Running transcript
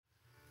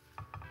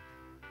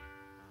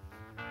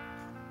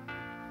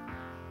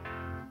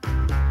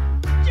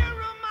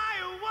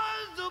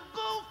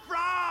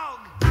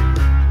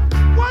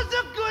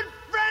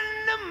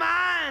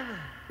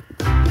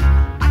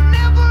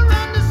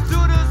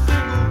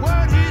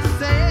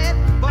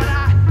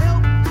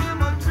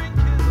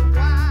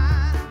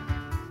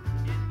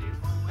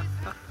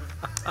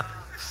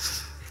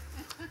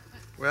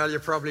Well, you're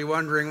probably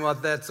wondering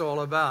what that's all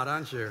about,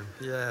 aren't you?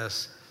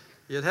 Yes.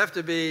 You'd have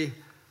to be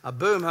a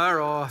boomer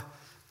or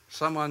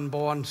someone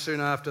born soon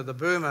after the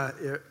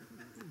boomer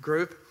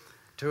group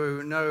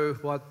to know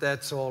what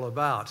that's all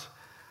about.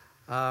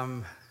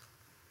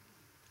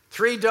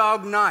 Three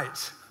Dog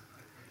Night.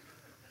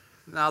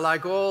 Now,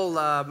 like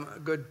all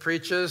good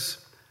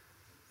preachers,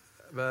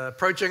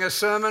 approaching a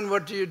sermon,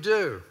 what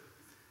do?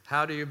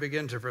 How do you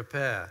begin to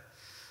prepare?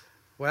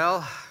 Well,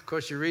 of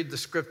course, you read the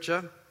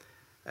scripture,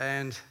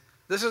 and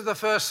this is the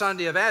first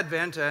Sunday of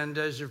Advent, and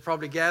as you've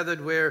probably gathered,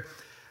 we're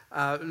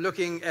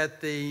looking at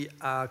the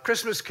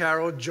Christmas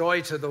carol, Joy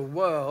to the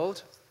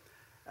World,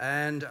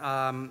 and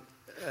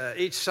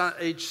each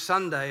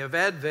Sunday of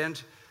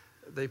Advent,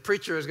 the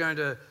preacher is going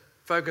to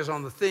focus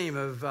on the theme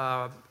of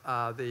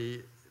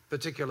the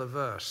particular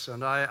verse.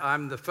 And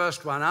I'm the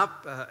first one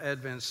up,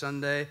 Advent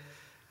Sunday,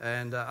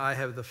 and I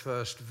have the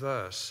first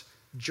verse,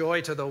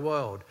 Joy to the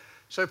World.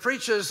 So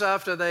preachers,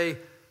 after they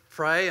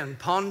pray and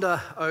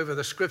ponder over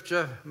the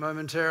scripture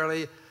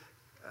momentarily,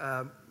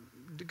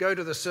 go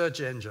to the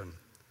search engine.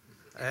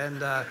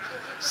 And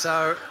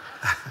so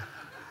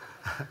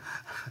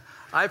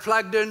I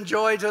plugged in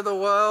Joy to the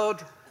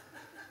World.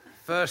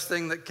 First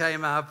thing that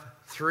came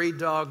up, Three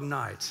Dog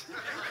Night.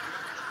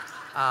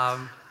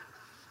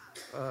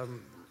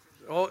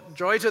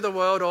 Joy to the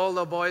world, all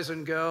the boys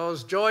and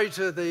girls. Joy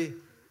to the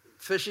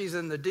fishies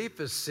in the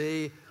deepest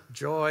sea.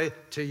 Joy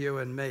to you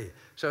and me.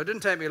 So it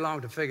didn't take me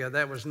long to figure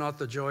that was not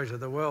the joy to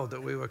the world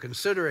that we were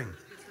considering.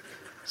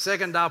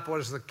 Second up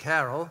was the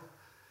carol.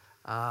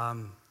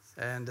 And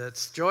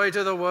it's Joy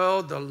to the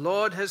world, the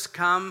Lord has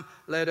come.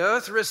 Let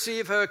earth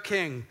receive her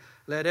King.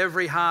 Let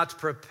every heart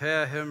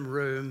prepare him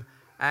room,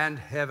 and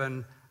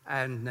heaven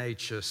and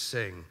nature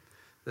sing.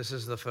 This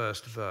is the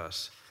first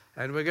verse.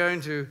 And we're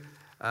going to,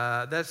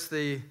 that's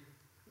the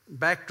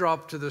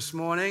backdrop to this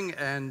morning,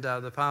 and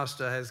the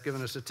pastor has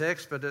given us a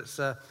text, but it's,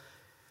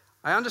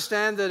 I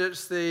understand that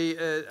it's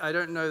I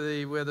don't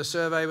know where the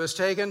survey was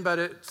taken, but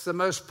it's the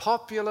most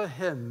popular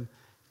hymn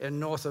in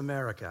North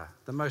America.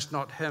 The most,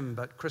 not hymn,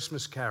 but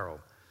Christmas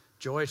carol,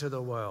 Joy to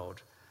the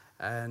World.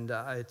 And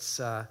it's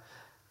a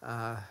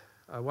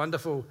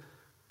wonderful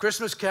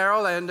Christmas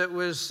carol, and it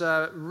was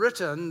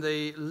written,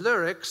 the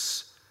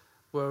lyrics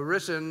were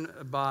written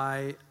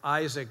by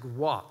Isaac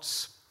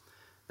Watts.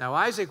 Now,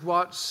 Isaac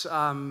Watts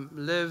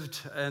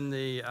lived in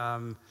the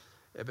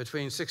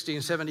between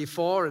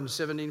 1674 and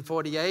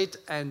 1748,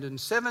 and in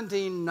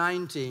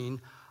 1719,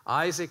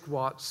 Isaac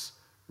Watts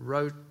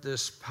wrote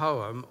this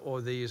poem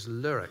or these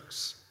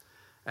lyrics.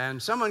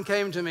 And someone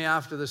came to me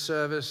after the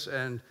service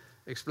and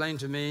explained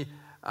to me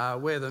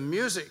where the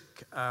music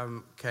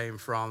came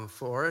from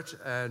for it,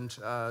 and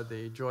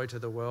the Joy to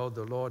the World,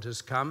 the Lord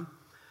has come.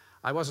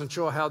 I wasn't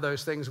sure how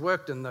those things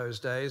worked in those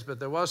days, but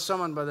there was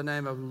someone by the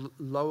name of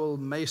Lowell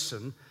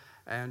Mason,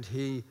 and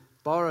he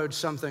borrowed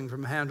something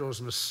from Handel's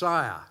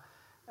Messiah,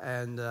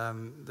 and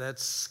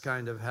that's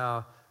kind of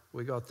how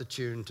we got the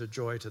tune to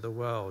Joy to the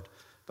World.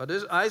 But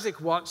Isaac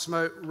Watts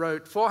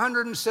wrote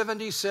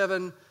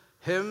 477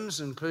 hymns,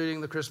 including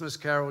the Christmas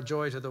carol,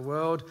 Joy to the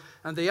World,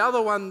 and the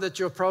other one that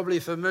you're probably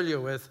familiar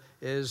with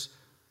is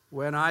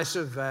When I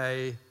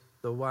Survey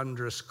the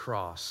Wondrous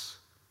Cross,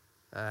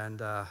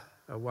 and a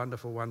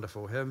wonderful,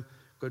 wonderful hymn,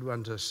 good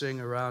one to sing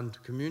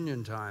around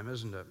communion time,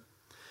 isn't it?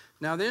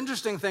 Now, the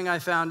interesting thing I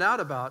found out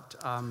about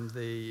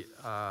the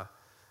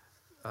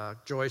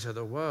Joy to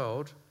the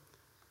World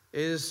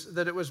is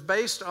that it was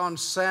based on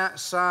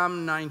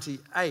Psalm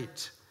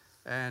 98.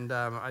 And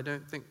I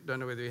don't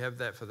know whether you have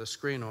that for the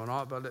screen or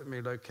not, but let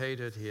me locate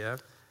it here,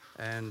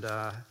 and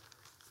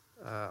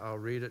I'll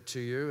read it to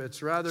you.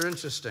 It's rather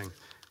interesting.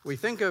 We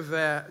think of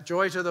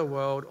Joy to the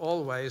World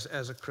always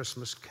as a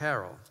Christmas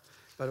carol,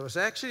 but it was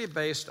actually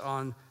based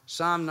on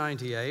Psalm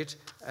 98,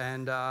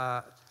 and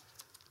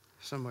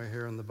somewhere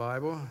here in the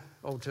Bible,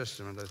 Old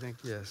Testament, I think,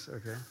 yes,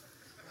 okay.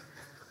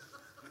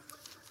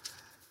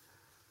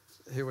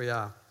 Here we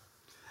are.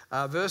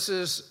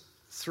 Verses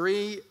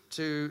 3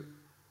 to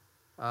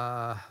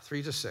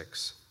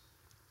 6.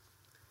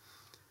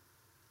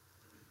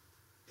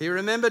 He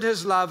remembered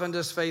his love and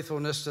his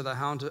faithfulness to the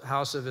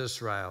house of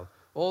Israel.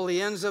 All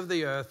the ends of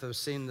the earth have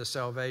seen the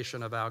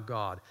salvation of our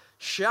God.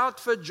 Shout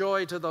for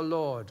joy to the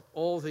Lord,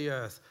 all the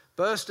earth.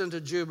 Burst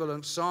into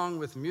jubilant song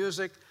with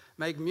music.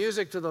 Make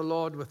music to the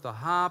Lord with the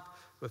harp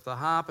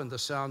and the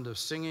sound of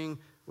singing,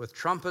 with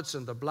trumpets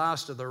and the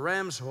blast of the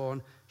ram's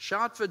horn.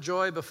 Shout for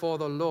joy before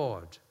the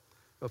Lord,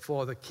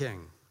 before the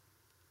King.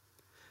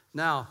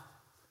 Now,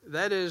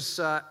 that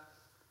is,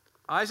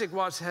 Isaac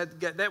Watts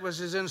that was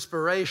his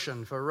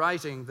inspiration for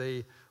writing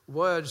the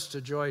words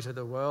to Joy to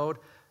the World.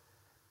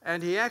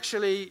 And he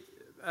actually,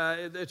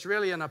 it's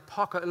really an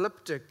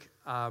apocalyptic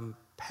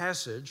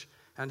passage,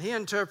 and he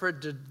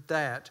interpreted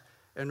that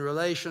in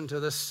relation to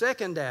the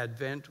second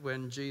advent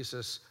when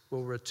Jesus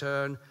will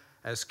return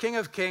as King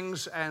of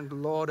Kings and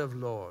Lord of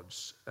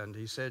Lords. And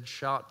he said,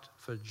 shout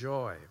for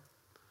joy.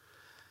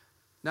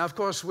 Now, of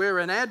course, we're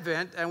in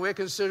Advent, and we're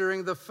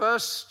considering the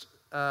first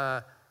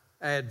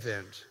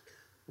Advent,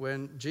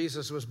 when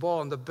Jesus was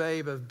born, the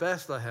babe of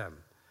Bethlehem.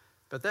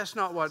 But that's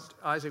not what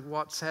Isaac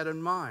Watts had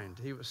in mind.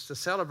 He was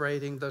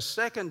celebrating the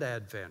second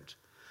Advent.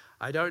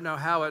 I don't know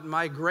how it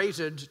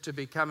migrated to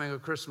becoming a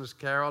Christmas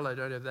carol. I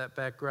don't have that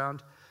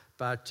background.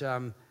 But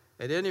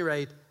at any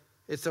rate,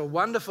 it's a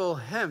wonderful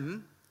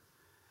hymn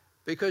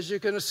because you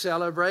can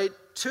celebrate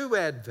two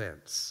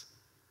Advents.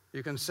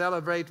 You can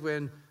celebrate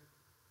when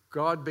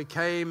God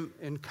became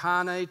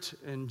incarnate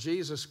in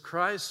Jesus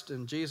Christ,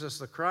 in Jesus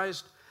the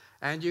Christ,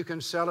 and you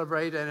can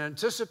celebrate an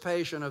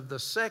anticipation of the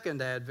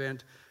second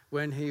Advent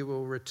when he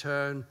will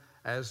return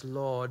as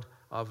Lord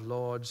of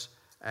Lords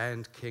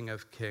and King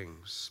of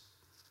Kings.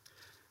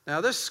 Now,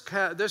 this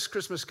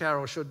Christmas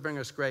carol should bring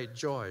us great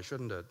joy,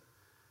 shouldn't it?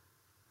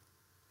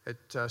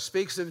 It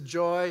speaks of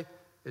joy.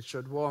 It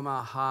should warm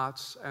our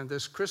hearts, and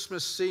this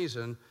Christmas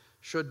season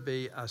should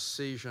be a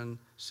season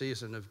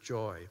of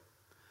joy.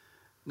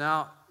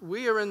 Now,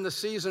 we are in the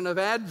season of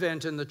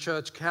Advent in the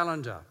church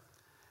calendar,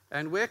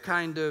 and we're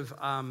kind of,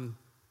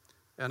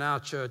 in our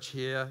church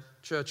here,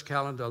 church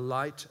calendar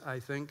light, I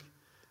think.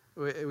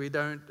 We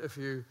don't, if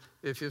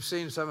you've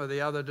seen some of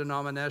the other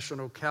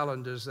denominational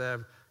calendars,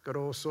 they've got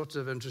all sorts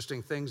of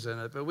interesting things in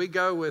it, but we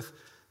go with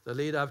the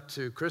lead up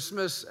to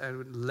Christmas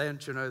and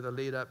Lent, the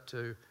lead up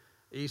to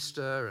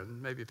Easter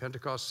and maybe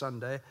Pentecost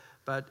Sunday.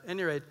 But at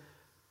any rate,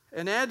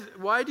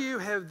 why do you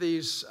have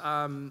these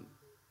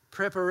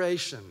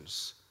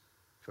preparations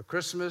for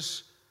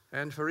Christmas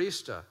and for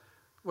Easter?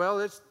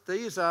 Well,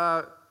 these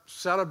are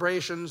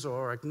celebrations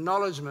or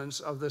acknowledgments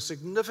of the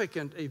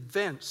significant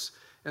events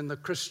in the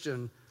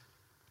Christian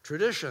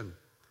tradition.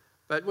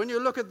 But when you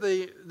look at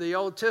the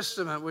Old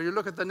Testament, when you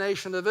look at the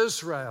nation of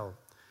Israel,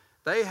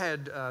 they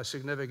had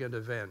significant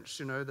events,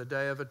 the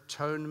Day of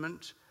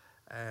Atonement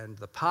and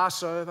the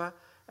Passover,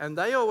 and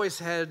they always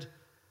had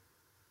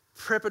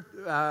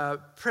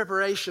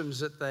preparations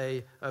that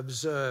they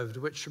observed,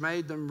 which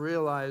made them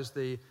realize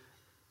the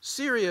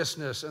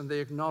seriousness and the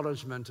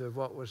acknowledgement of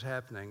what was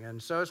happening. And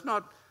so it's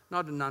not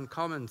an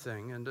uncommon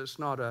thing, and it's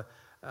not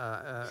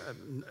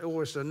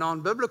always a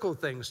non-biblical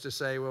things to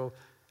say, well,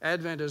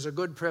 Advent is a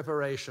good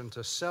preparation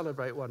to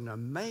celebrate what an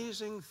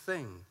amazing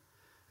thing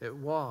it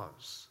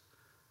was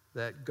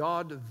that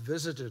God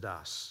visited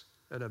us,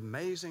 an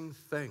amazing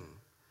thing.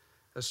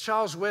 As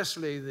Charles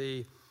Wesley,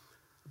 the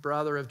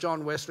brother of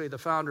John Wesley, the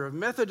founder of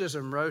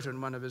Methodism, wrote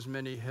in one of his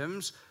many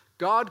hymns,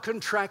 God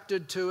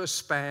contracted to a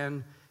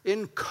span,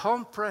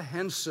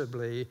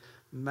 incomprehensibly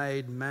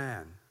made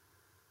man.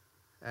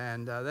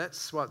 And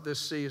that's what this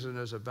season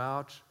is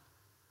about,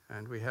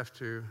 and we have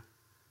to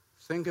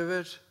think of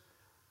it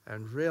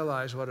and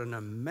realize what an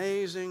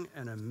amazing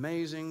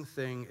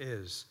thing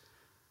is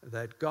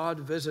that God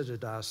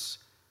visited us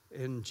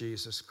in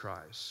Jesus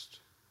Christ.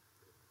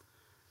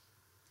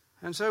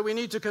 And so we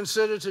need to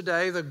consider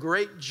today the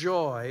great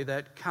joy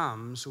that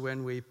comes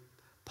when we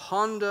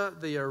ponder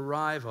the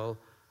arrival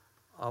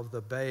of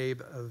the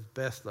babe of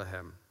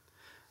Bethlehem.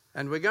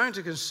 And we're going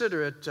to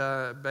consider it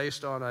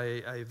based on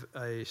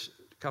a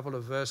couple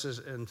of verses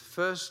in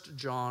 1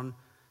 John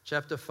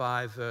chapter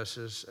 5,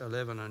 verses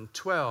 11 and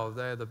 12.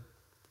 They're the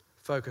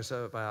focus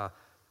of our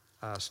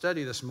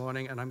study this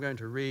morning, and I'm going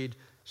to read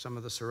some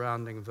of the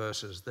surrounding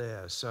verses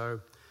there. So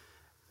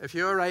if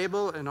you're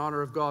able, in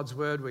honor of God's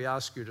word, we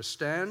ask you to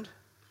stand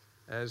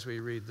as we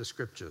read the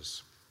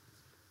scriptures.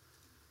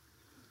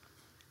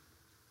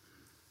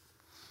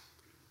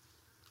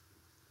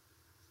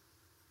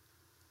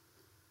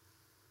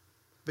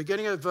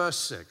 Beginning at verse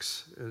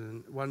 6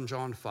 in 1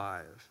 John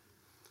 5.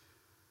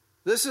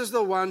 This is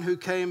the one who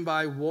came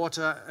by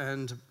water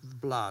and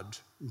blood,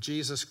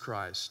 Jesus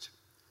Christ.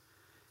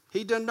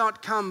 He did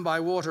not come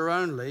by water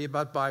only,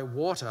 but by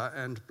water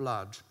and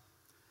blood.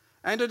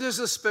 And it is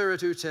the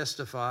Spirit who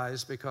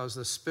testifies, because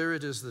the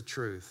Spirit is the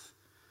truth.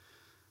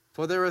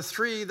 For there are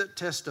three that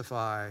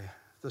testify,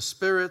 the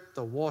Spirit,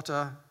 the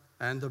water,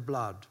 and the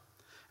blood.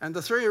 And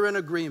the three are in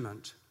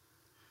agreement.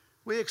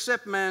 We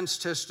accept man's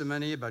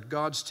testimony, but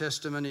God's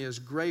testimony is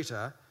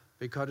greater,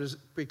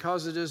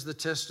 because it is the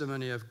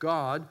testimony of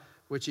God,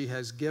 which he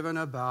has given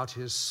about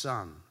his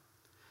Son.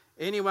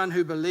 Anyone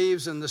who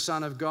believes in the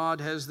Son of God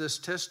has this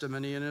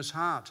testimony in his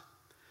heart.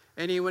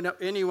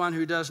 Anyone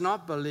who does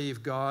not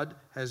believe God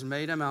has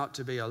made him out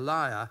to be a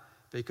liar,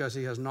 because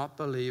he has not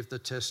believed the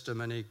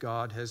testimony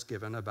God has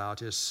given about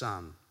his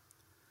Son.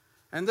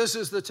 And this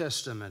is the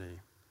testimony.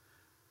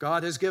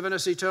 God has given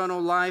us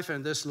eternal life,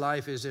 and this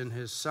life is in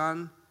his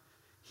Son.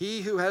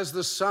 He who has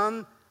the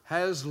Son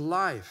has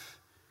life.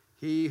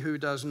 He who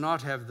does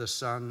not have the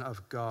Son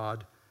of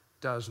God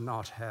does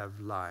not have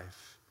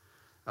life.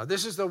 Now,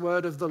 this is the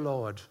word of the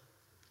Lord.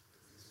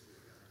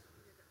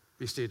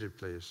 Be seated,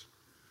 please.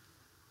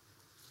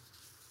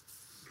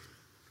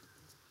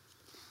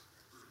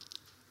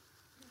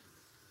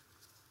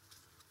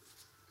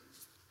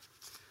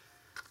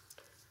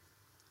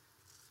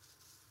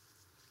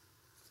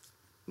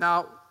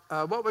 Now,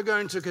 what we're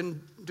going to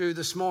do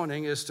this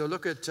morning is to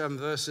look at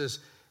verses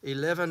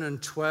 11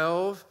 and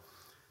 12.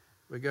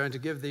 We're going to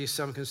give these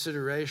some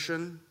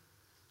consideration.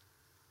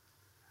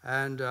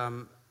 And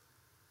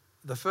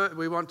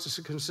we want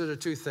to consider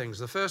two things.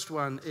 The first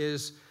one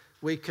is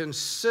we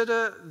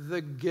consider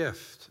the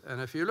gift.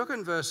 And if you look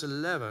in verse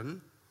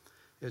 11,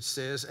 it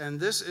says, "And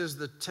this is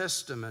the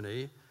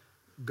testimony,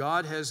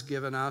 God has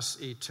given us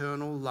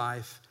eternal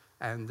life,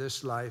 and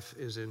this life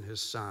is in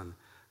his Son."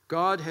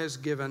 God has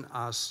given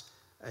us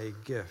a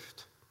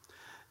gift.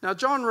 Now,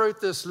 John wrote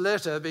this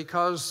letter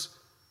because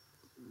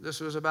this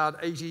was about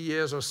 80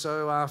 years or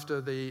so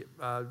after the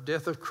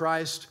death of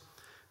Christ.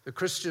 The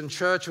Christian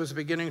church was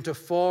beginning to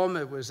form.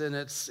 It was in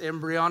its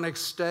embryonic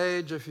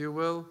stage, if you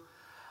will.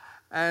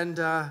 And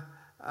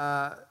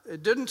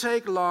it didn't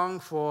take long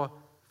for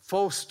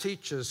false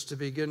teachers to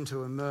begin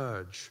to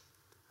emerge.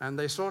 And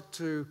they sought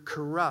to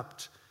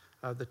corrupt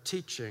the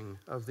teaching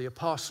of the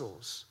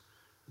apostles,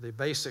 the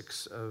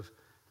basics of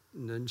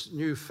the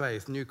new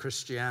faith, new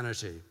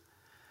Christianity.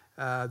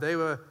 They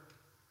were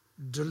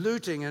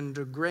diluting and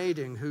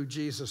degrading who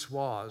Jesus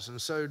was.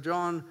 And so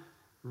John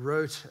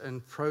wrote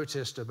in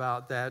protest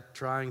about that,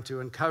 trying to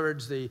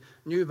encourage the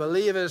new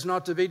believers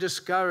not to be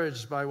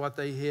discouraged by what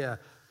they hear,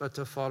 but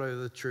to follow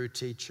the true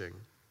teaching.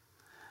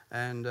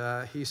 And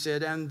he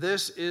said, "And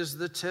this is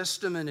the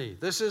testimony.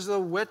 This is the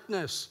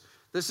witness.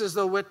 This is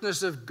the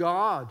witness of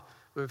God."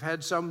 We've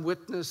had some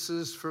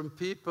witnesses from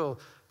people,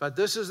 but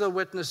this is the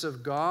witness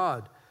of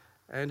God.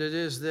 And it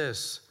is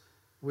this: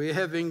 we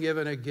have been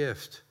given a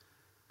gift.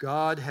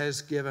 God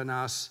has given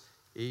us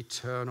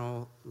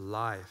eternal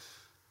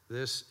life.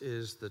 This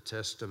is the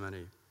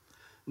testimony.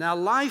 Now,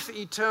 life,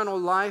 eternal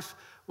life,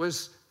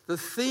 was the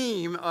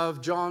theme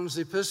of John's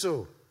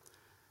epistle.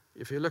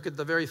 If you look at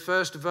the very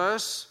first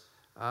verse,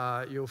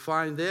 you'll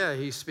find there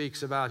he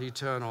speaks about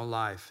eternal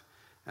life.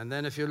 And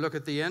then if you look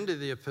at the end of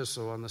the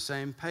epistle on the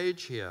same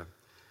page here,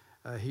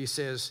 he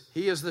says,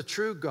 "He is the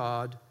true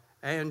God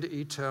and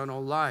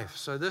eternal life."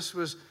 So this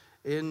was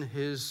in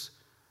his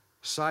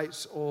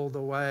sights all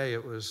the way.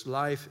 It was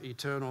life,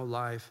 eternal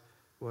life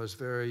was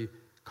very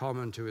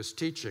common to his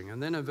teaching.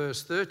 And then in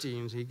verse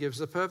 13, he gives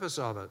the purpose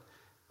of it,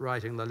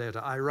 writing the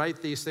letter. "I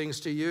write these things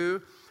to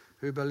you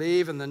who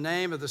believe in the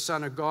name of the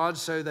Son of God,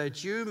 so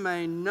that you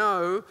may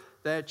know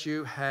that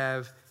you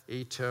have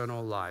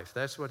eternal life."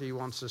 That's what he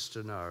wants us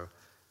to know,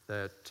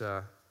 that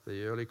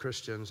the early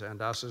Christians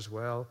and us as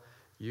well,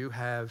 you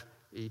have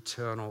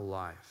eternal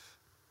life.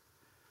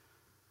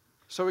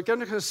 So we're going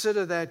to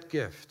consider that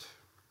gift.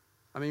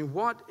 I mean,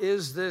 what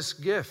is this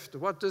gift?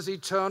 What does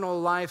eternal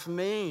life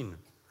mean?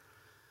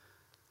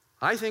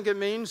 I think it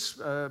means,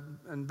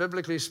 and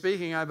biblically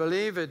speaking, I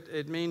believe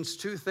it means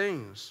two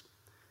things.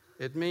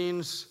 It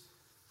means,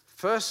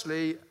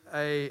 firstly,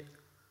 a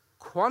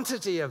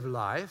quantity of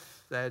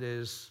life, that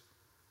is,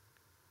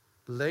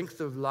 length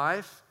of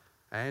life,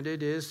 and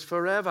it is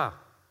forever.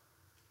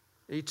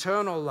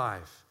 Eternal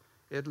life.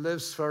 It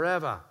lives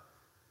forever.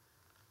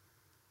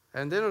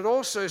 And then it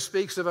also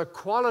speaks of a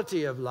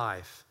quality of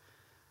life,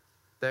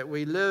 that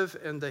we live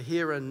in the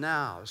here and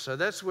now. So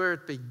that's where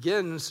it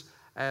begins,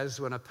 as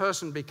when a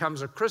person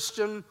becomes a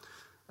Christian,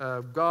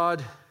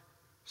 God's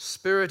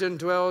Spirit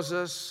indwells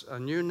us, a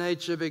new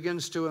nature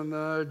begins to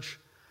emerge,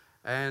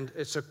 and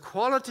it's a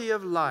quality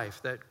of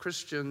life that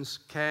Christians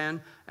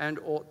can and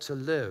ought to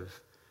live.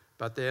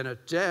 But then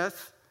at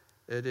death,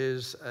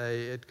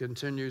 it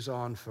continues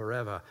on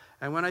forever.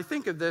 And when I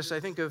think of this, I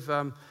think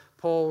of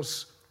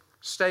Paul's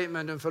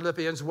statement in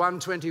Philippians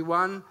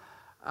 1:21,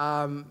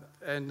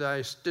 and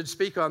I did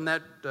speak on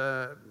that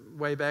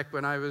way back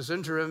when I was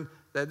interim,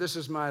 that this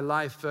is my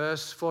life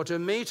verse: "For to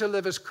me to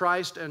live is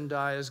Christ, and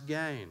die is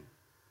gain."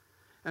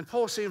 And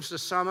Paul seems to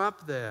sum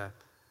up there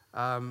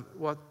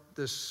what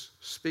this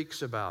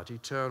speaks about,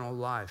 eternal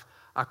life.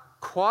 A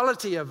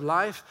quality of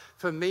life.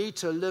 For me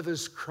to live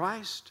is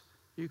Christ.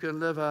 You can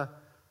live a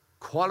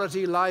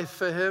quality life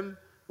for him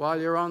while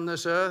you're on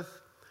this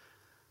earth.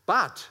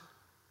 But,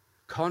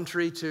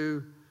 contrary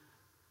to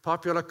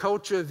popular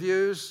culture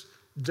views,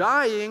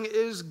 dying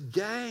is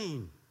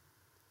gain.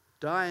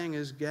 Dying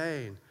is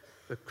gain.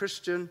 The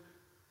Christian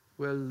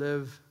will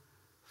live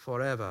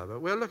forever.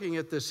 But we're looking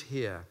at this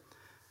here.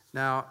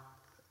 Now,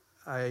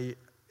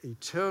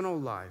 eternal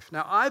life.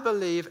 Now, I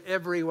believe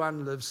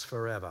everyone lives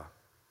forever.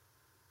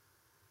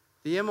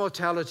 The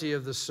immortality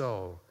of the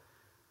soul.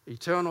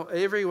 Eternal,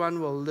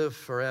 everyone will live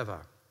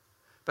forever.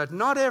 But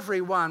not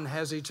everyone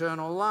has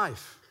eternal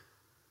life.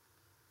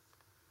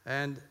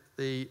 And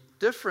the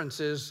difference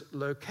is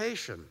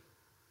location.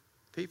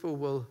 People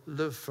will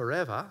live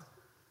forever.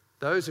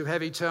 Those who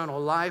have eternal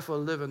life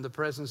will live in the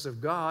presence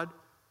of God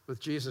with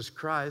Jesus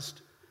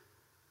Christ.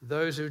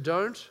 Those who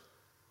don't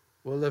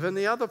will live in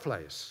the other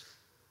place,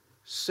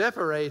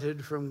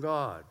 separated from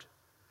God.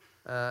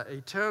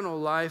 Eternal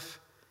life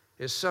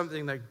is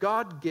something that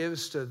God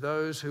gives to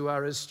those who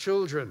are his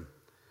children.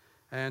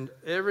 And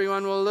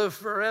everyone will live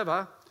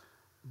forever,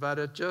 but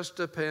it just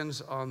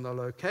depends on the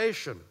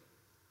location.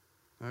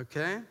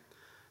 Okay?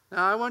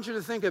 Now, I want you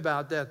to think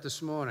about that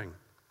this morning.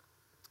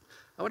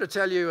 I want to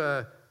tell you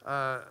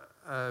a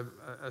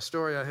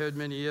story I heard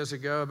many years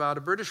ago about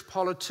a British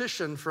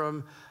politician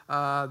from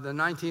the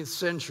 19th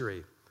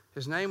century.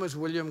 His name was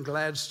William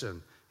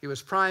Gladstone. He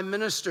was Prime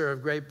Minister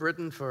of Great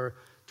Britain for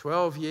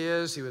 12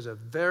 years. He was a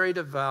very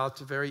devout,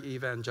 very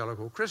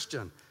evangelical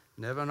Christian.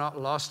 never not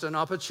lost an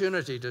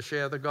opportunity to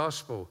share the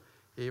gospel,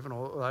 even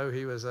although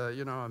he was a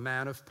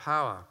man of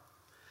power.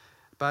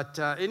 But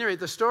anyway,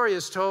 the story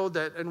is told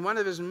that in one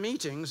of his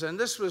meetings, and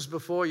this was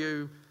before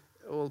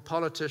all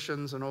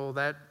politicians and all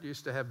that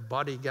used to have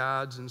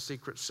bodyguards and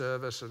Secret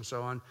Service and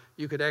so on,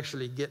 you could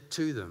actually get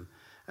to them.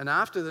 And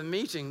after the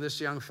meeting,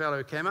 this young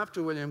fellow came up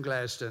to William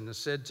Gladstone and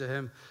said to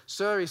him,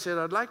 "Sir," he said,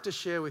 "I'd like to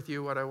share with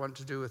you what I want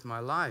to do with my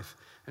life."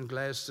 And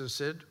Gladstone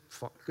said,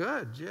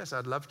 "Good, yes,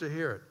 I'd love to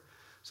hear it."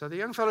 So the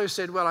young fellow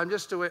said, "Well, I'm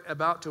just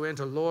about to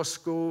enter law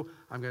school.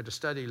 I'm going to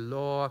study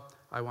law.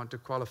 I want to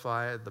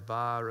qualify at the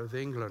Bar of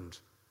England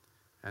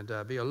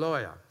and be a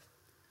lawyer."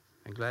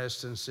 And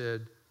Gladstone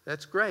said,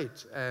 "That's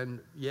great.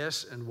 And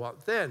yes, and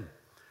what then?"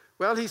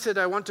 "Well," he said,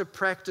 "I want to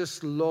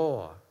practice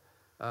law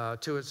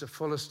to its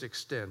fullest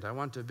extent. I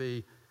want to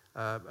be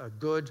a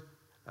good,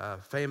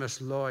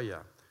 famous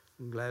lawyer."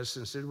 And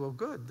Gladstone said, "Well,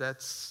 good.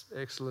 That's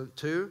excellent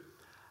too.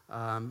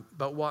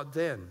 But what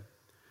then?"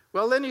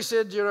 "Well, then," he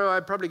said,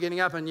 "I'm probably getting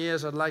up in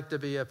years. I'd like to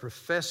be a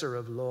professor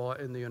of law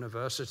in the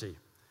university."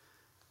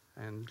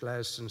 And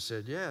Gladstone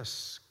said,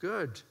 "Yes,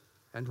 good.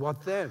 And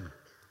what then?"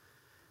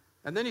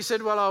 And then he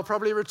said, "Well, I'll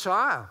probably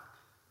retire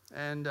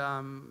and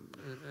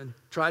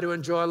try to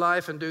enjoy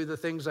life and do the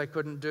things I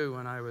couldn't do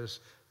when I was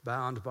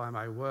bound by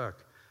my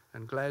work."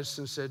 And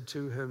Gladstone said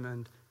to him,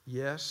 "And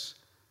yes,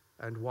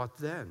 and what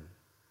then?"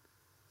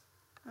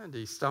 And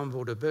he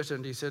stumbled a bit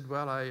and he said,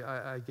 "Well,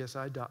 I guess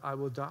I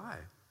will die."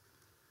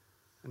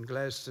 And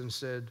Gladstone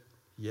said,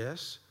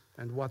 "Yes,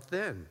 and what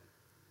then?"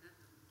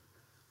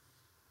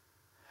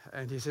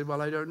 And he said,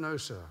 "Well, I don't know,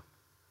 sir.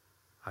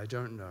 I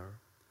don't know."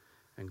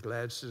 And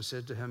Gladstone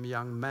said to him,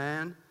 "Young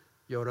man,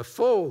 you're a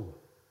fool.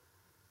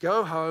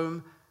 Go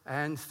home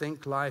and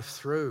think life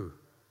through."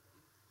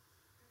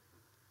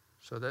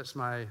 So that's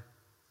my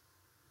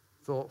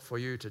thought for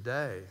you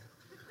today.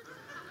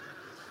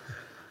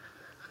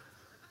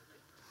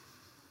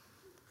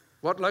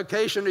 What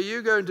location are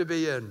you going to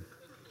be in?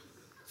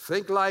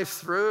 Think life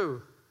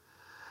through.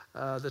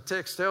 The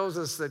text tells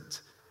us that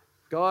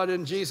God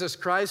in Jesus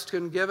Christ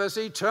can give us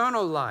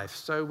eternal life.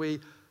 So we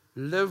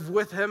live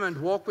with him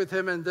and walk with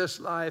him in this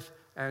life,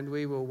 and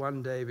we will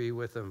one day be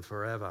with him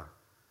forever.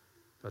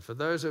 But for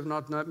those who have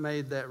not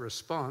made that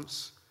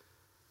response,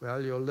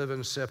 well, you'll live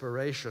in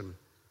separation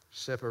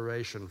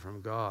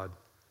from God.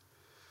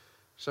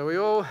 So we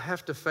all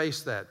have to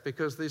face that,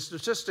 because the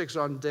statistics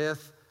on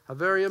death are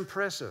very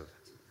impressive.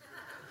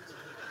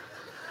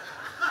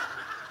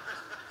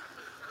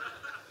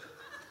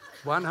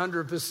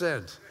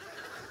 100%.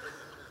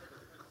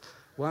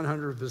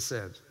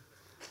 100%.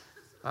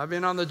 I've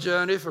been on the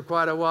journey for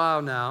quite a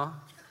while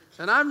now,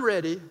 and I'm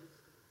ready.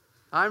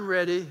 I'm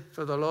ready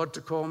for the Lord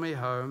to call me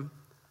home.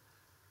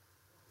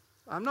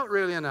 I'm not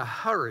really in a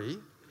hurry,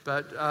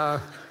 but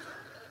I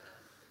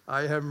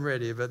am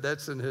ready, but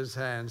that's in his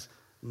hands,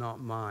 not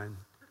mine.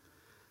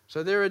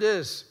 So there it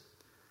is.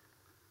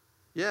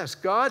 Yes,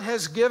 God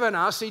has given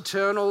us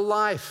eternal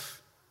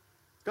life.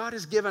 God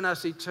has given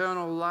us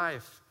eternal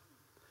life.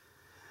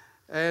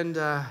 And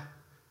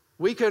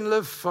we can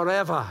live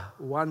forever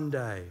one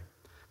day.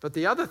 But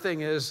the other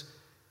thing is,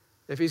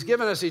 if he's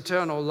given us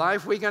eternal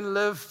life, we can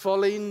live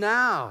fully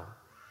now,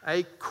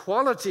 a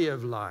quality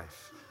of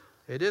life.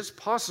 It is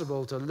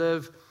possible to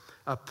live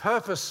a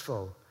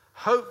purposeful,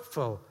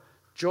 hopeful,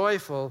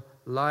 joyful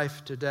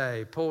life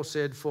today. Paul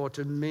said, "For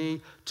to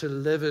me to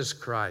live is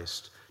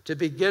Christ. To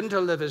begin to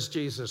live is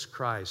Jesus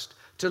Christ.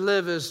 To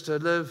live is to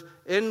live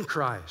in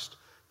Christ.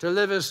 To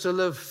live is to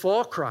live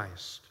for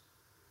Christ."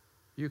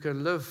 You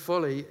can live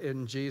fully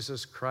in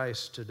Jesus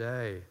Christ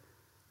today.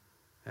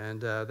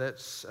 And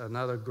that's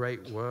another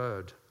great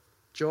word.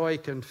 Joy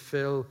can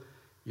fill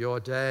your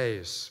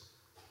days.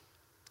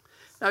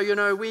 Now,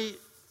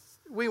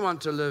 we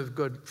want to live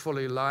good, full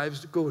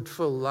lives,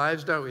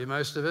 don't we,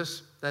 most of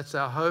us? That's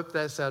our hope,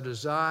 that's our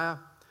desire.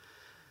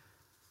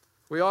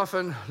 We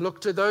often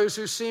look to those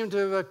who seem to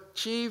have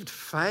achieved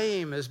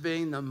fame as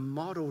being the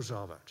models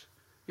of it.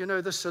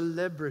 The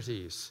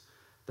celebrities,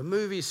 the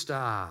movie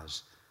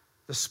stars,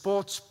 the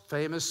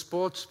famous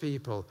sports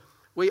people.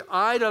 We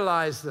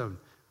idolize them.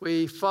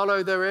 We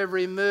follow their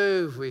every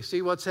move. We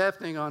see what's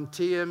happening on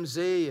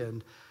TMZ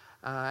and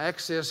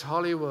Access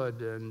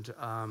Hollywood and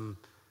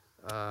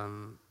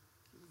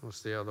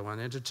what's the other one?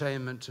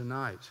 Entertainment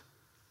Tonight.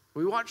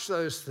 We watch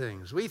those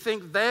things. We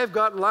think they've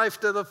got life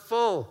to the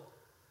full.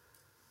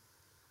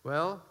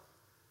 Well,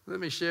 let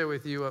me share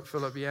with you what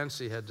Philip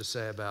Yancey had to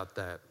say about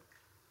that.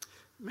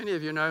 Many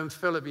of you know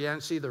Philip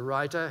Yancey, the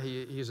writer.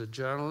 He's a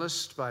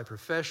journalist by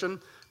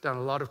profession, done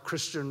a lot of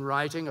Christian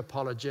writing,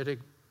 apologetic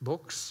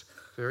books,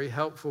 very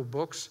helpful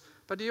books.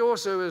 But he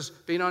also has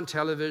been on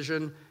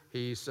television.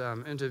 He's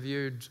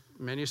interviewed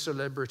many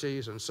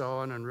celebrities and so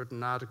on and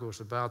written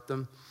articles about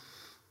them.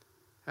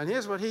 And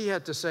here's what he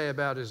had to say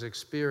about his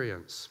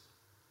experience.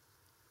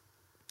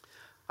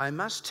 "I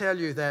must tell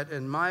you that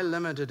in my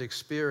limited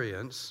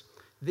experience,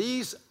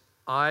 these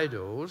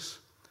idols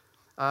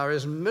are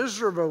as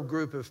miserable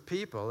group of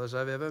people as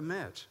I've ever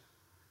met.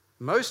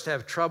 Most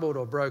have troubled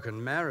or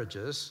broken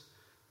marriages.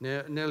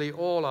 Nearly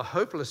all are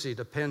hopelessly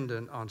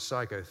dependent on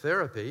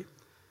psychotherapy.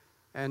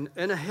 And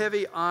in a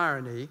heavy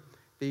irony,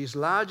 these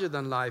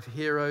larger-than-life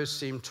heroes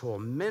seem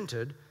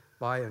tormented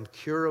by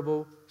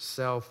incurable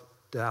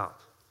self-doubt.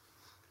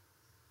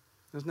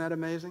 Isn't that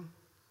amazing?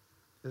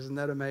 Isn't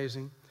that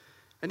amazing?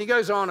 And he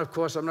goes on, of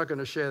course, I'm not going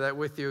to share that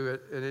with you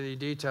in any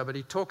detail, but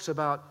he talks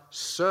about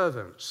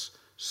servants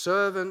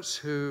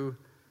who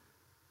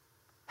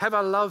have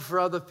a love for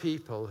other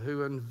people,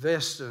 who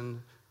invest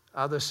in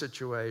other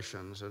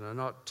situations and are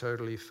not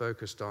totally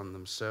focused on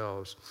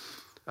themselves.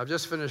 I've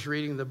just finished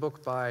reading the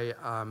book by,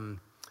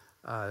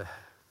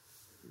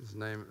 his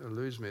name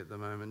eludes me at the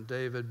moment,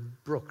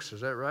 David Brooks,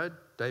 is that right?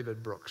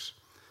 David Brooks,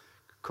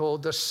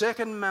 called The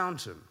Second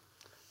Mountain.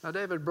 Now,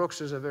 David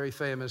Brooks is a very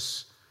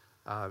famous,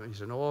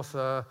 he's an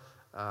author,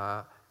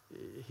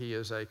 he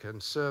is a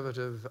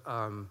conservative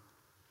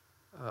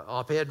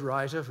op-ed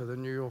writer for the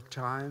New York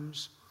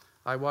Times.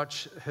 I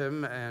watch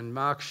him and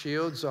Mark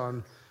Shields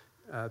on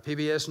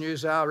PBS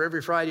NewsHour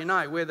every Friday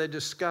night, where they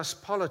discuss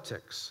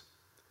politics.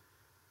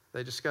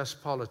 They discuss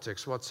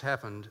politics, what's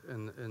happened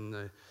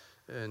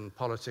in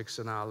politics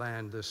in our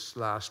land this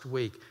last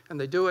week. And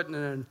they do it in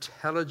an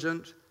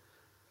intelligent,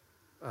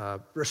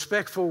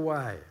 respectful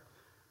way.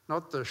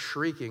 Not the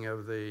shrieking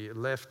of the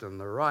left and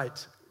the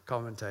right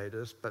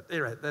commentators, but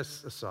anyway,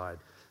 that's aside.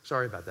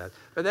 Sorry about that.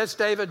 But that's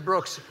David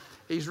Brooks.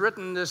 He's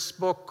written this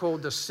book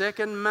called The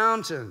Second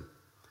Mountain.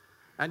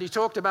 And he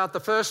talked about the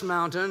first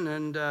mountain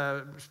and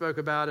spoke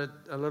about it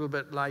a little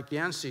bit like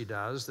Yancey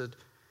does, that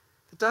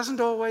it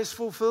doesn't always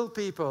fulfill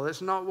people.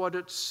 It's not what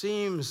it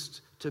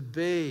seems to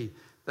be.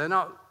 They're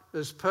not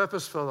as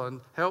purposeful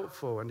and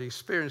helpful, and he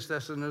experienced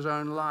this in his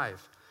own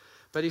life.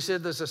 But he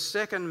said there's a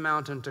second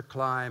mountain to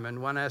climb,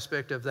 and one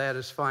aspect of that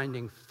is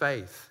finding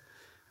faith.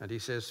 And he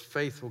says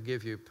faith will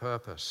give you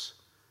purpose.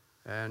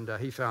 And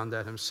he found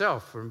that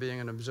himself. From being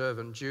an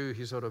observant Jew,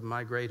 he sort of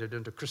migrated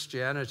into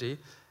Christianity,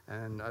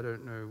 and I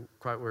don't know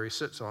quite where he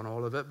sits on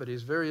all of it, but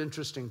he's very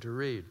interesting to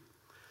read.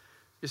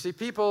 You see,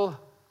 people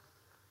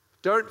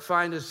don't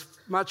find as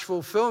much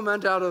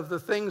fulfillment out of the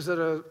things that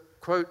are,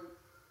 quote,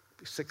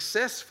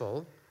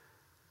 successful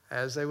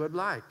as they would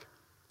like.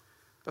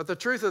 But the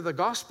truth of the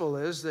gospel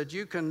is that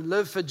you can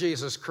live for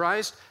Jesus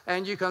Christ,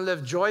 and you can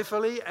live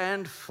joyfully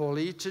and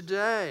fully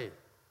today.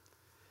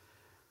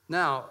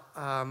 Now,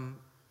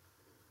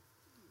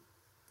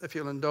 if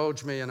you'll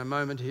indulge me in a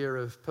moment here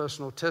of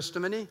personal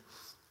testimony,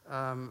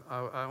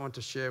 I want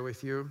to share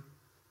with you.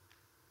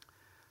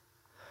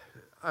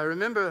 I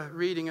remember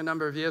reading a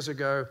number of years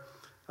ago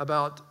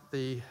about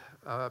the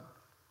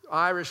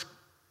Irish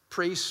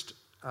priest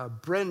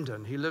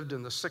Brendan. He lived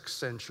in the 6th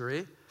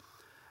century,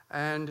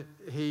 and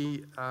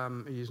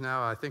he's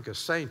now, I think, a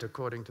saint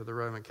according to the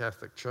Roman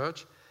Catholic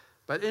Church.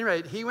 But at any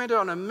rate, he went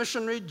on a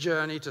missionary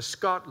journey to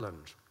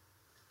Scotland.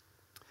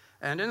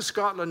 And in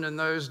Scotland in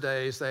those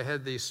days, they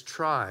had these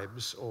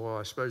tribes,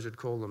 or I suppose you'd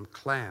call them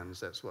clans.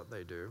 That's what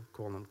they do,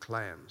 call them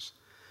clans.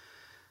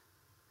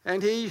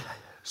 And he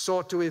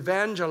sought to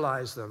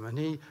evangelize them. And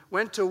he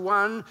went to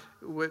one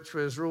which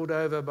was ruled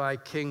over by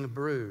King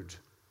Brude.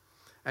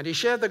 And he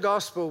shared the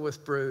gospel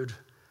with Brude,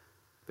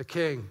 the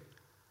king.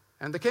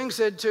 And the king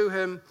said to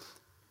him,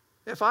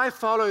 if I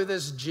follow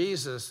this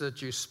Jesus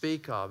that you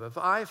speak of, if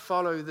I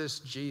follow this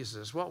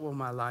Jesus, what will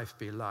my life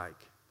be like?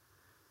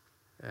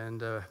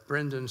 And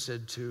Brendan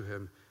said to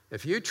him,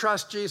 if you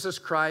trust Jesus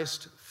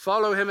Christ,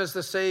 follow him as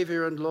the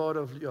Savior and Lord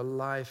of your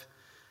life,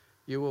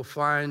 you will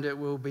find it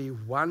will be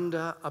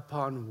wonder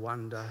upon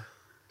wonder,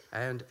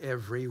 and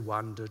every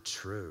wonder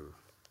true.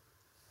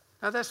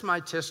 Now that's my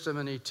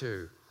testimony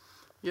too.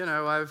 You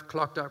know, I've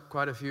clocked up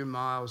quite a few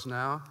miles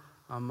now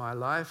on my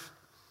life,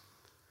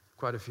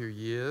 quite a few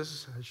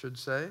years, I should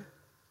say,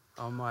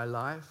 on my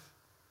life.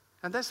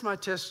 And that's my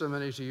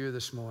testimony to you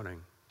this morning.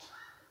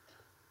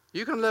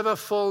 You can live a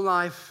full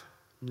life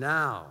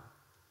now.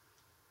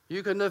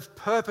 You can live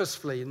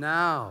purposefully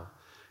now.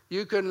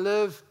 You can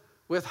live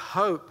with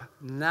hope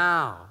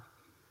now.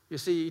 You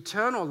see,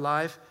 eternal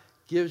life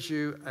gives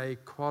you a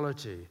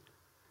quality,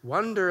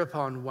 wonder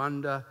upon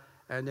wonder,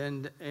 and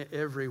then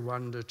every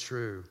wonder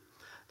true.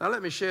 Now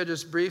let me share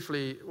just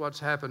briefly what's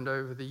happened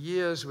over the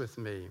years with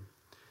me.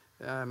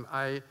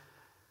 This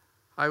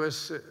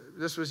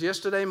was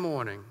yesterday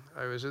morning.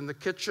 I was in the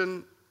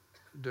kitchen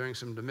doing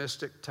some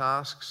domestic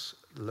tasks,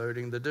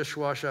 loading the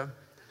dishwasher.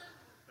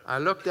 I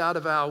looked out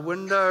of our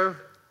window,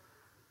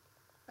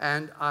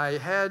 and I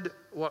had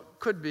what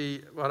could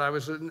be what I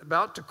was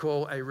about to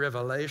call a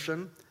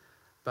revelation,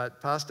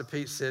 but Pastor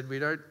Pete said we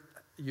don't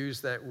use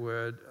that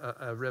word,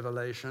 a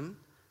revelation.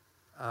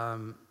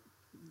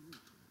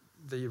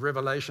 The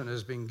revelation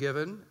has been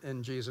given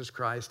in Jesus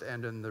Christ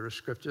and in the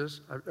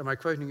Scriptures. Am I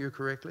quoting you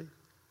correctly?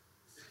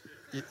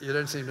 You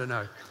don't seem to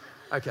know.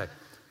 Okay.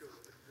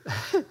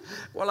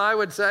 Well, I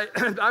would say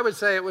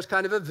it was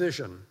kind of a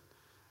vision,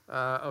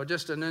 or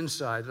just an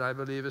insight, and I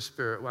believe a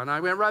spirit one.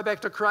 I went right back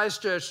to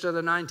Christchurch to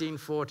the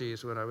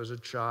 1940s when I was a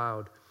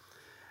child,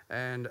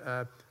 and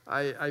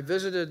I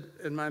visited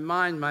in my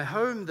mind my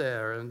home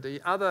there and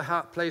the other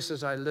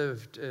places I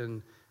lived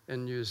in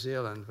New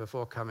Zealand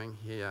before coming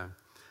here.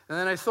 And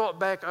then I thought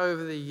back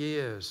over the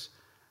years.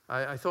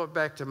 I thought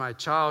back to my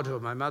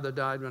childhood. My mother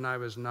died when I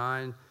was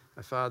 9.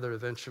 My father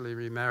eventually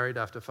remarried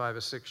after 5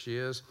 or 6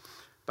 years.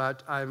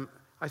 But I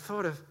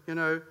thought of,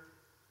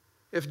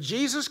 if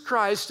Jesus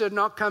Christ had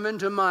not come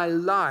into my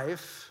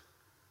life,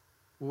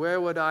 where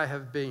would I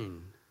have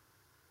been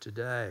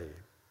today?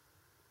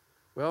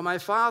 Well, my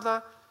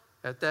father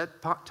at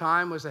that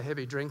time was a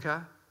heavy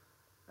drinker,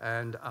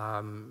 and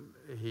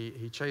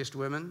he chased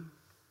women.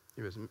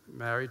 He was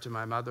married to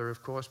my mother,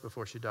 of course,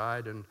 before she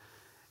died, and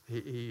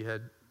he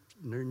had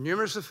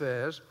numerous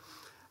affairs.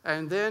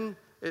 And then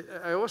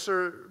I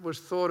also was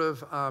thought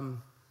of,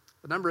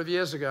 a number of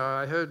years ago,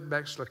 I heard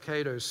Max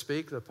Lucado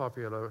speak, the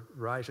popular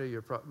writer.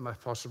 You're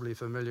possibly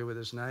familiar with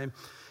his name.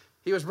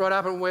 He was brought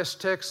up in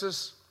West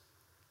Texas,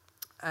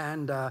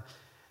 and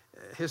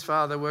his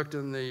father worked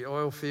in the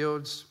oil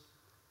fields,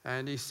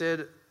 and he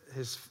said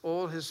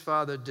all his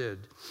father did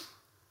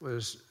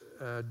was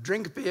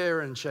drink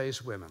beer and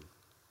chase women.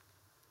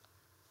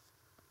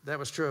 That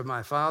was true of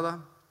my father.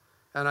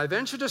 And I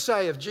venture to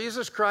say, if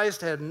Jesus Christ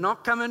had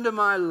not come into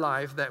my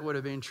life, that would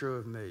have been true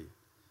of me.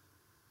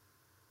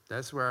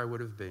 That's where I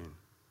would have been.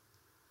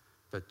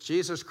 But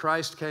Jesus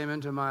Christ came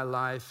into my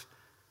life.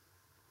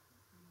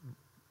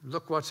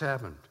 Look what's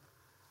happened.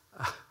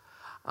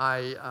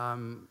 I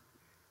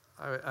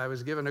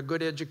was given a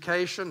good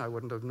education. I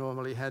wouldn't have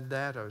normally had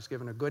that. I was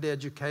given a good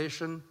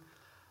education.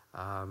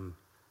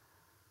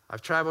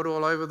 I've traveled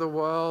all over the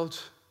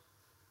world,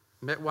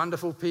 met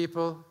wonderful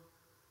people,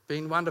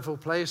 been wonderful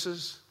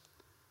places.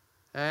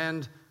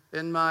 And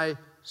in my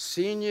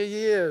senior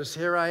years,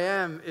 here I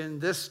am in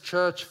this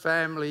church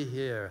family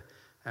here.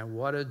 And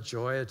what a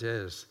joy it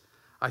is.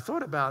 I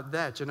thought about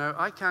that.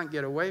 I can't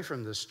get away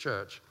from this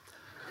church.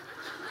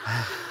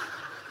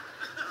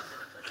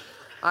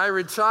 I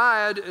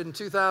retired in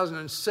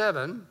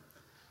 2007,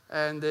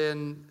 and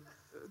then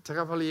a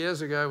couple of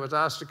years ago was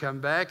asked to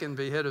come back and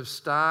be head of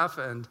staff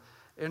and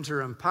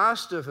interim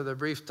pastor for the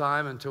brief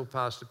time until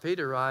Pastor Pete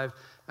arrived.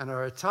 And I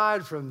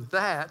retired from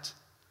that.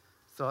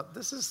 Thought,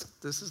 this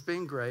has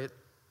been great.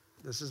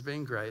 This has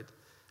been great.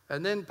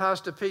 And then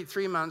Pastor Pete,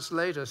 3 months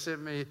later,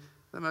 sent me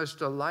the most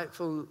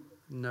delightful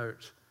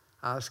note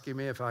asking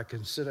me if I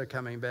consider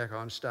coming back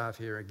on staff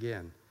here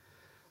again.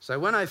 So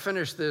when I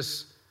finish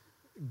this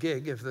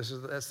gig, if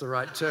that's the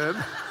right term,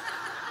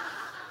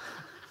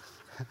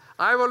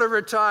 I will have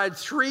retired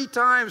 3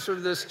 times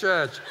from this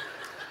church.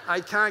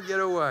 I can't get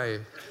away.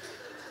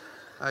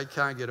 I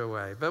can't get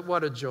away. But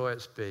what a joy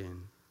it's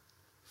been.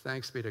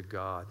 Thanks be to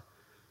God.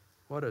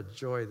 What a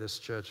joy this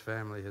church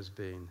family has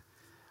been.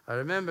 I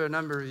remember a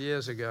number of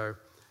years ago,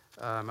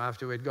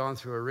 after we'd gone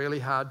through a really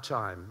hard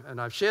time,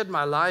 and I've shared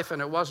my life,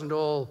 and it wasn't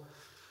all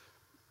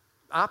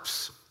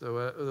ups. There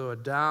were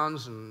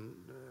downs, and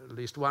at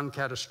least one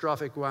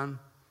catastrophic one.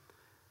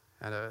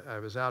 And I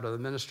was out of the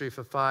ministry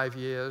for 5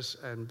 years,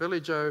 and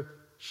Billy Joe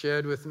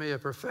shared with me a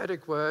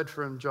prophetic word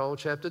from Joel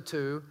chapter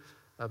 2,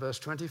 verse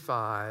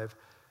 25.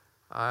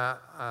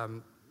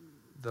 The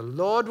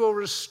Lord will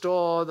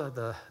restore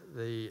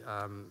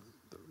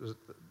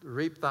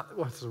reap that.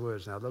 What's the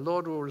words now? The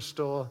Lord will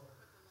restore.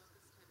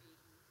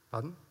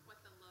 Pardon? What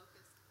the locusts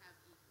have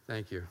eaten.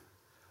 Thank you.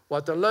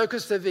 What the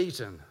locusts have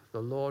eaten,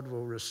 the Lord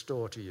will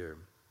restore to you.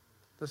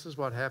 This is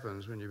what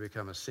happens when you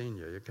become a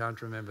senior. You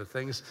can't remember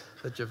things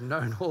that you've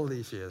known all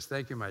these years.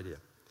 Thank you, my dear.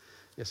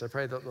 Yes, I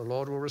pray that the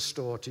Lord will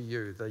restore to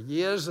you the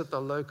years that the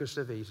locusts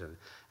have eaten.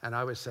 And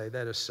I would say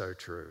that is so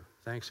true.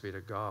 Thanks be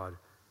to God.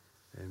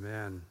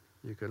 Amen.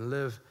 You can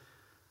live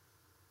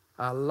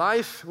a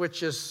life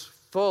which is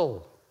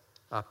full,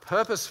 a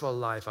purposeful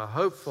life, a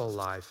hopeful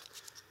life,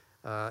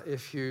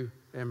 if you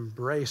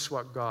embrace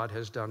what God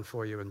has done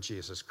for you in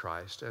Jesus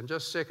Christ. And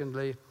just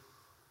secondly,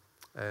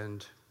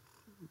 and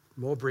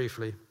more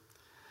briefly,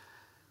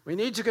 we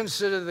need to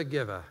consider the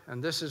giver.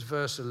 And this is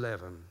verse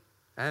 11.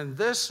 And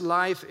this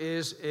life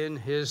is in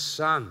his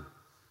Son.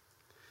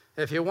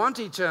 If you want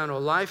eternal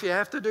life, you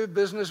have to do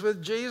business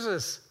with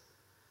Jesus.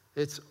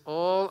 It's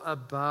all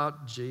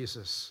about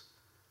Jesus.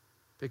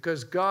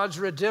 Because God's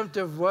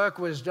redemptive work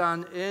was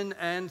done in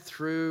and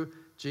through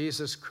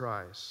Jesus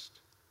Christ.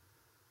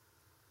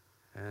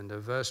 And in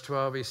verse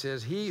 12 he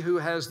says, he who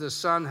has the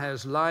Son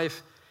has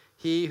life.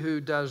 He who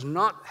does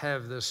not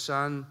have the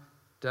Son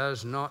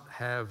does not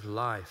have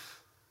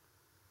life.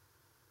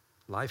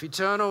 Life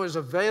eternal is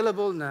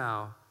available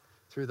now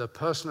through the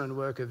person and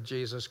work of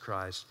Jesus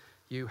Christ.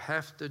 You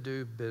have to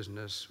do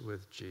business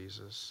with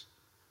Jesus.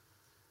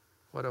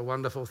 What a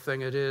wonderful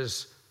thing it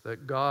is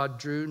that God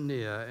drew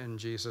near in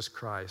Jesus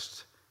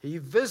Christ. He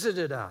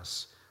visited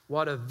us.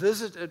 What a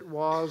visit it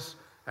was,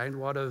 and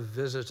what a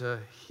visitor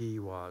he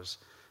was.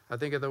 I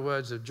think of the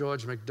words of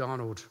George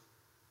MacDonald,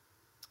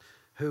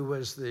 who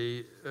was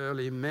the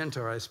early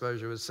mentor, I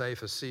suppose you would say,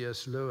 for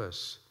C.S.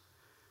 Lewis.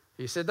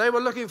 He said, they were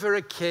looking for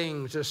a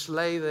king to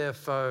slay their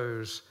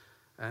foes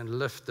and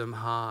lift them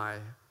high.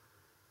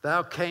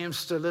 Thou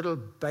camest a little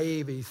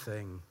baby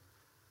thing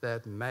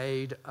that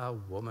made a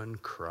woman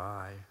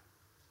cry.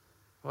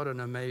 What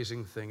an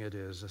amazing thing it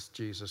is, this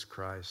Jesus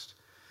Christ.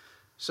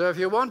 So if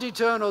you want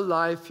eternal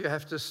life, you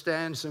have to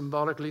stand,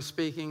 symbolically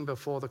speaking,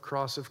 before the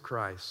cross of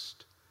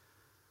Christ.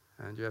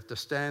 And you have to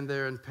stand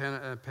there in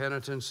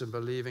penitence and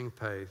believing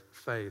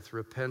faith,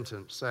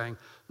 repentance, saying,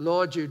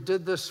 Lord, you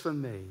did this for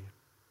me.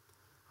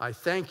 I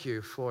thank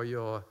you for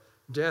your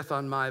death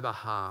on my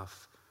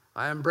behalf.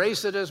 I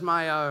embrace it as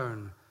my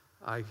own.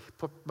 I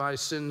put my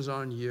sins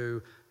on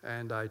you,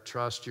 and I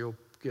trust you'll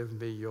give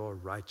me your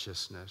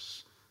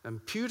righteousness.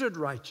 Imputed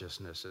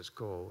righteousness is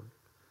called.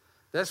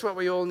 That's what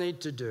we all need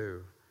to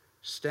do.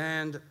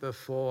 Stand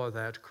before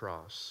that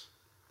cross.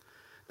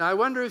 Now, I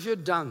wonder if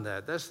you've done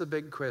that. That's the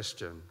big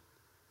question.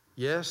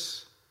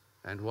 Yes,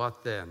 and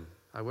what then?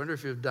 I wonder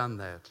if you've done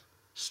that.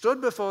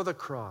 Stood before the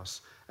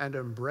cross and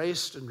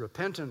embraced in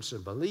repentance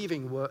and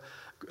believing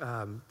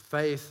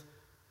faith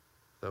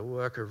the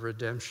work of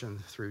redemption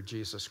through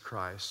Jesus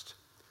Christ.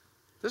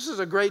 This is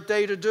a great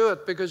day to do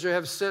it because you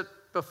have set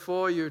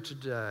before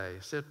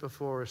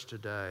us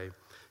today,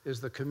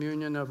 is the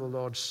communion of the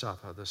Lord's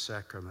Supper, the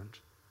sacrament.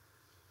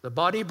 The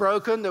body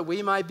broken that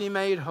we might be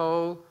made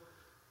whole,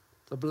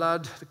 the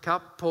blood, the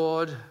cup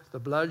poured, the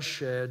blood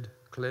shed,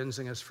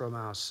 cleansing us from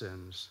our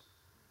sins.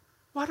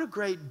 What a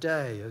great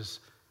day as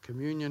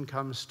communion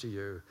comes to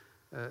you,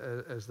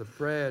 as the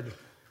bread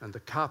and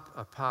the cup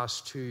are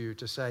passed to you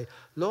to say,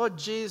 Lord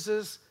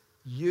Jesus,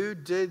 you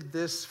did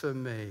this for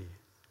me.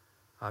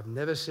 I've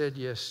never said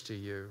yes to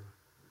you.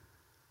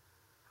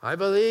 I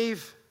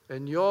believe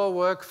in your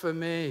work for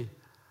me.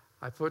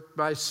 I put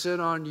my sin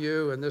on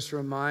you, and this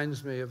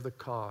reminds me of the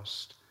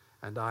cost,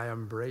 and I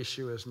embrace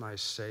you as my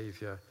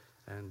Savior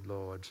and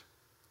Lord.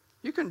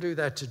 You can do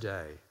that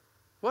today.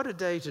 What a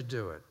day to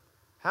do it.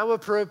 How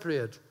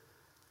appropriate.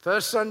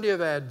 First Sunday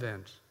of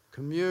Advent,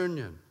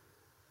 communion,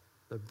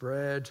 the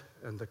bread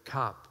and the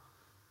cup,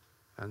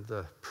 and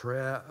the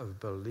prayer of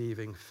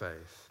believing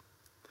faith.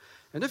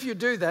 And if you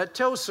do that,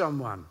 tell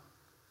someone.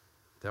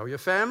 Tell your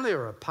family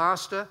or a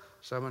pastor,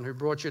 someone who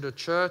brought you to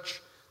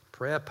church.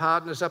 Prayer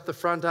partners up the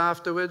front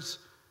afterwards.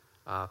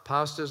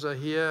 Pastors are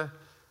here.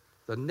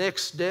 The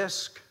next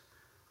desk,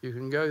 you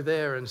can go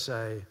there and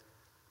say,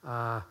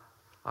 I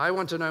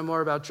want to know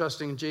more about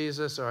trusting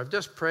Jesus, or I've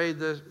just prayed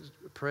the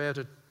prayer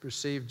to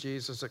receive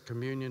Jesus at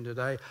communion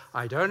today.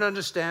 I don't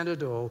understand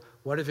it all.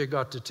 What have you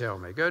got to tell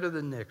me? Go to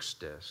the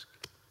next desk.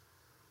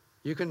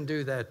 You can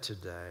do that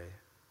today.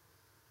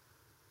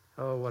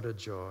 Oh, what a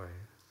joy.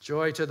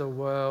 Joy to the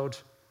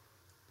world.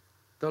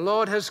 The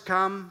Lord has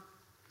come.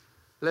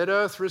 Let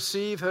earth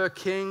receive her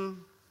King.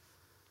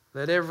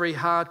 Let every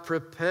heart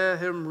prepare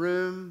him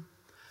room.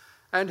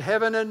 And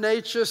heaven and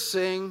nature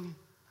sing.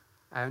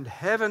 And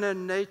heaven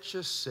and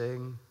nature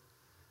sing.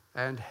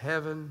 And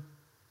heaven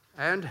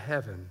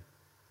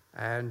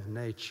and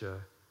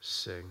nature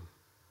sing.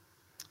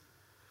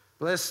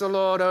 Bless the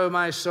Lord, O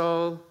my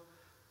soul,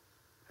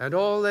 and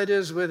all that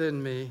is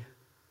within me.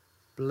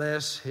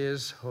 Bless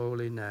his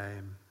holy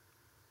name.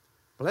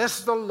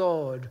 Bless the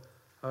Lord,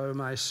 O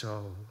my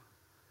soul.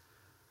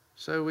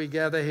 So we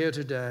gather here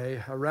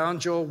today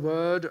around your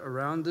word,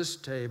 around this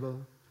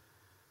table,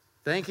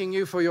 thanking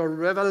you for your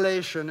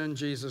revelation in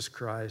Jesus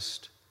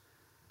Christ,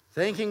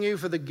 thanking you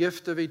for the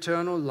gift of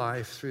eternal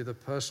life through the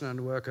person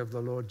and work of the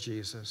Lord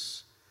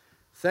Jesus.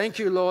 Thank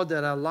you, Lord,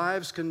 that our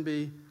lives can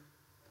be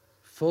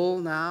full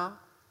now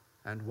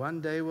and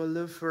one day we'll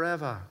live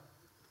forever.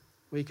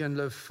 We can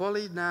live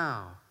fully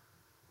now.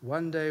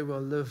 One day we'll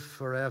live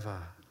forever.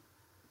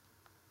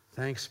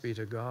 Thanks be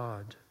to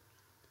God.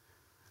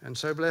 And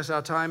so bless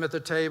our time at the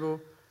table.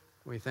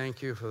 We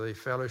thank you for the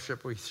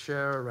fellowship we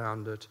share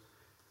around it.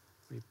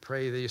 We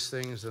pray these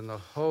things in the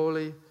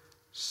holy,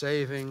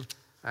 saving,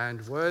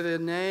 and worthy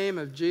name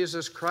of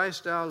Jesus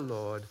Christ our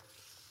Lord.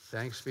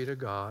 Thanks be to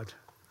God.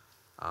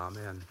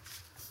 Amen.